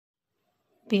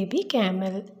Baby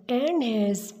Camel and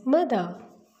his mother.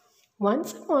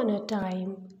 Once upon a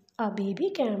time, a baby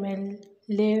camel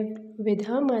lived with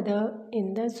her mother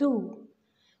in the zoo.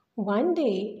 One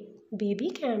day,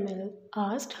 baby camel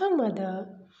asked her mother,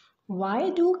 "Why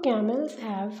do camels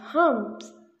have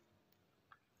humps?"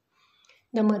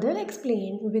 The mother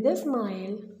explained with a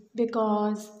smile,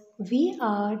 "Because we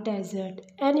are desert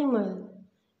animal.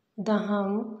 The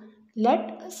hump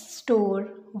let us store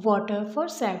water for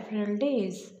several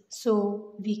days so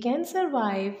we can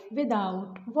survive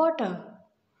without water."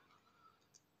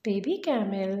 Baby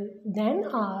camel then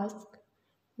asked,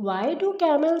 "Why do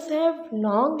camels have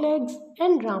long legs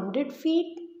and rounded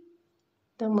feet?"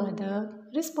 The mother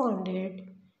responded,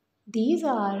 "These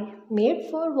are made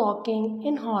for walking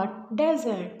in hot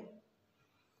desert."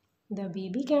 The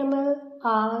baby camel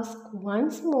asked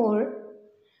once more,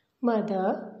 "Mother,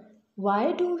 why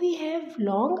do we have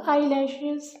long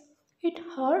eyelashes? It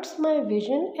hurts my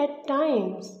vision at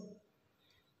times."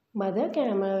 Mother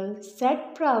Camel said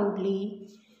proudly,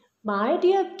 "My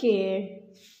dear kid,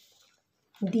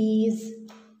 these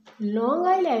long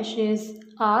eyelashes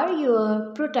are your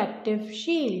protective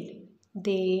shield.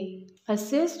 They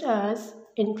assist us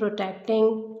in protecting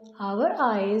our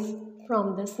eyes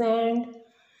from the sand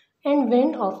and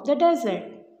wind of the desert."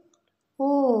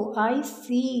 "Oh, I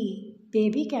see,"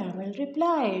 baby camel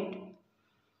replied.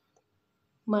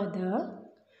 "Mother,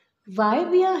 why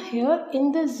we are here in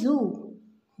the zoo?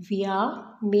 We are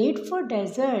made for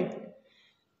desert."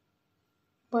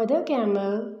 Mother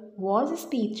camel was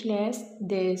speechless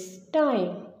this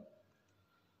time.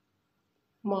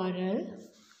 Moral: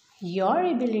 your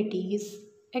abilities,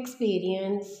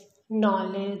 experience,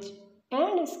 knowledge,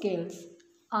 and skills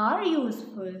are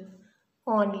useful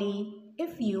only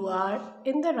if you are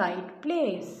in the right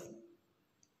place.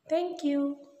 Thank you.